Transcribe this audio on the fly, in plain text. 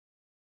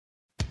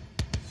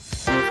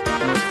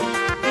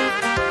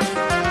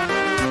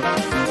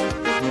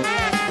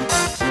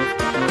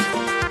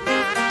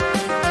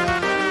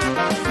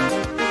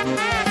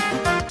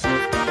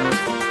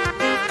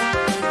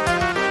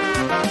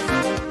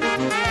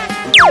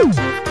What's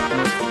up,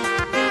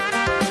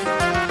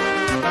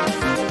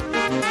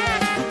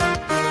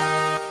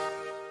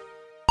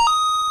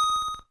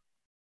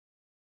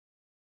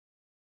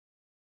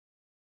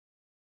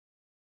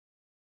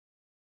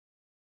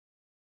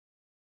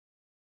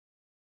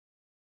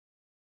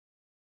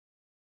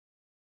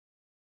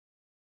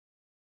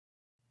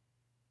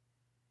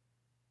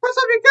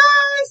 you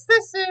guys?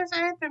 This is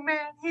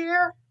Enderman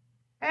here,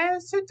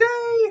 and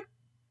today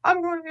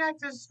I'm going to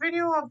react to this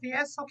video of the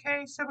SOK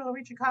Super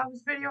Luigi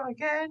Comics video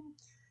again.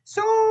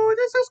 So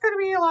this is going to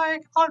be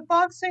like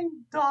unboxing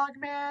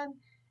Dogman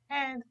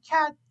and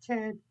Cat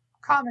Kid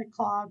Comic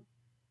Club.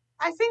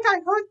 I think I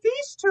heard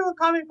these two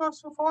comic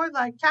books before,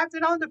 like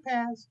Captain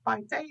Underpants by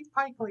Dave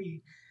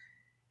Pikely.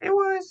 It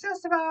was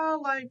just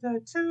about like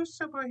the two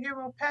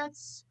superhero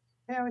pets.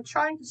 They were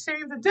trying to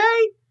save the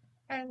day,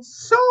 and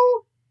so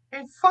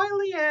it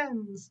finally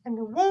ends, and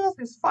the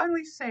world is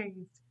finally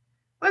saved.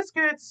 Let's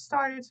get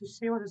started to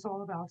see what it's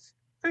all about.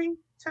 3,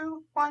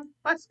 2, 1,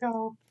 let's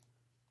go.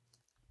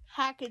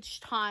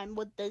 Package time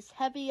with this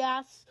heavy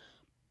ass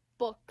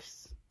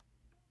books.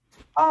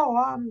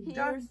 Oh,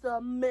 Here's the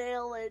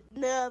mail, it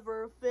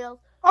never fails.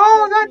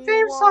 Oh, Makes that me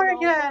theme song wanna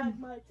again. wag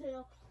my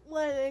tail.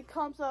 When it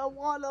comes, I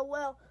wanna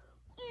well.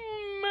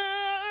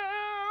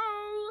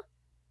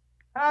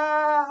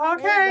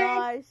 Okay. Hey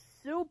guys,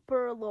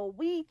 Super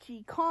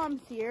Luigi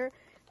Coms here,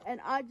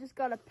 and I just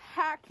got a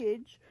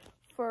package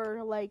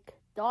for like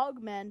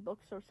Dogman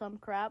books or some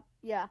crap.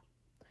 Yeah.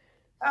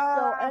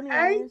 So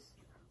anyways,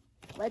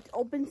 let's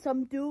open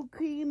some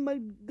Dookie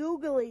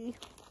McGoogly.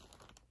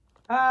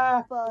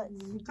 But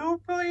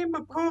Dooply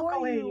before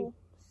McCookly. you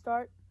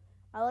start,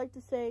 I like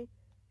to say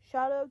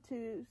shout out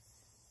to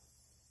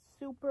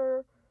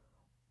Super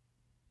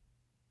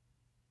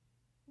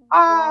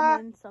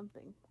Ramen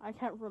something. I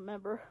can't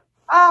remember.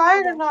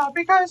 I don't know,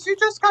 because you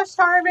just got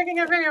started making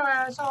a video,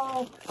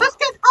 so let's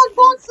get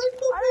unboxing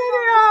the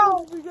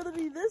video! It's gonna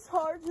be this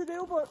hard to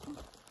do, but you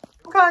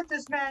got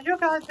this, man. You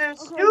got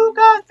this. Okay. You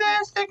got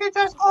this. They can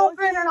just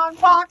open and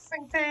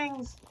unboxing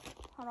things.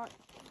 Hold on.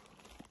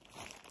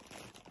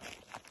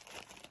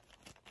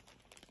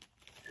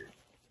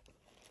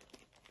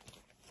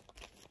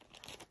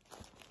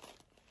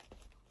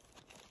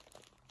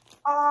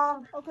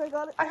 Okay,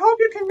 got it. I hope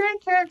you can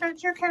make it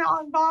that you can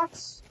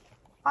unbox.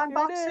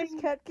 Unboxing. Here it is,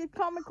 Cat Kid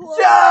Comic Club.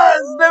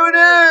 Yes, there it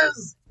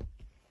is.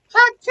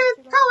 Cat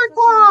Kid Comic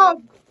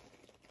Club.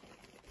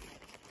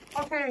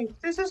 Okay,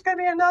 this is gonna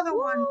be another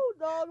one.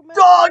 Dogman.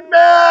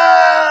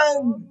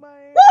 Dogman.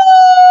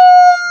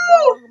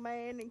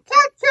 Dogman and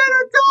Cat Kid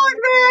and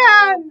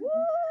Dogman.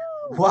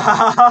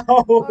 Wow.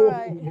 All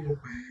right.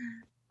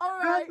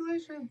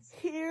 Congratulations.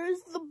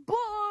 Here's the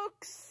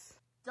books.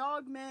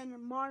 Dogman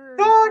and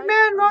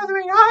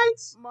Wuthering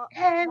Heights,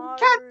 and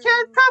Cat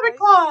Kid Comic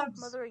Club.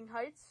 Wuthering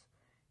Heights,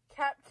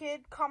 Cat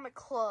Kid Comic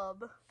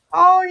Club.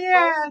 Oh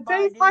yeah,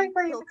 Dave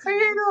Piper, the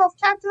creator of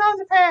Captain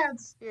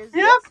Underpants. Here's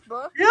Yep. This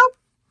book. Yep.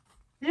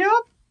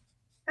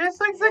 This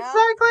looks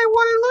exactly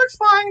what it looks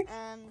like.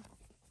 And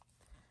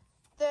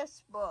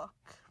this book.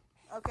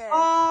 Okay.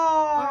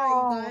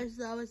 Oh. Alright, guys,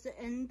 that was the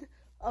end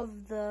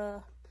of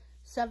the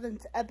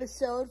 7th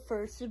episode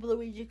for Super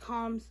Luigi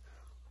Coms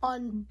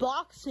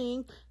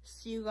unboxing.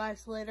 See you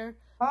guys later.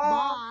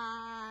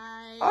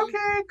 Bye.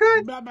 Okay,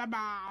 good.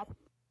 Bye.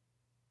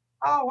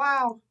 Oh,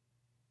 wow.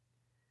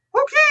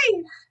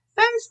 Okay,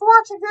 thanks for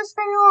watching this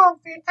video of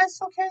the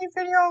SOK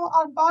video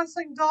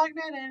unboxing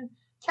Dogman and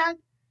Cat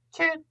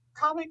Kid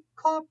Comic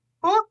Club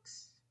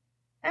books.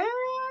 And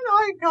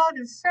I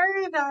gotta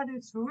say that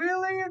it's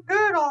really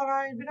good,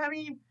 alright. But I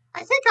mean,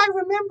 I think I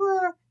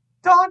remember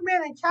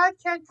Dogman and Cat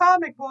Kid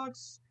comic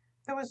books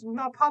that was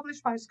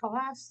published by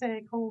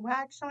Scholastic, who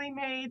actually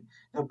made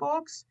the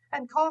books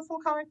and colorful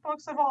comic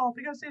books of all,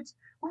 because it's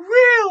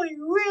really,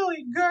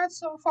 really good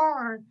so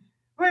far.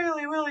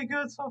 Really, really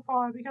good so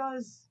far,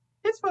 because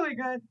it's really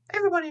good.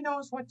 Everybody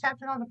knows what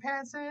Captain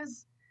Underpants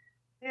is.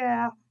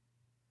 Yeah.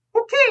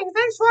 Okay,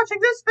 thanks for watching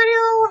this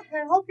video,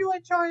 and hope you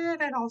enjoy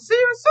it, and I'll see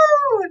you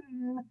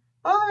soon!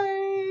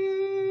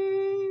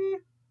 Bye!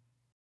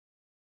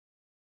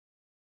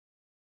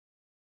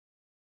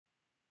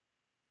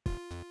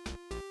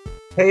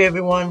 Hey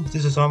everyone,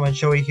 this is Armand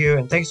Joey here,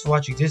 and thanks for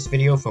watching this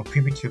video from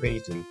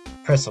CT83.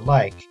 Press a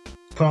like,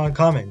 put on a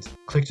comment,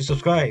 click to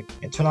subscribe,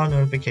 and turn on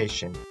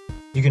notification.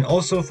 You can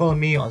also follow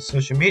me on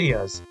social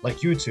medias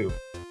like YouTube,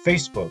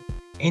 Facebook,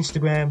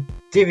 Instagram,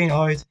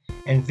 DeviantArt,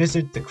 and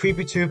visit the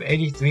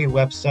CT83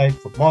 website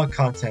for more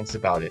contents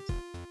about it.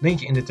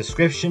 Link in the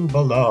description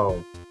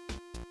below.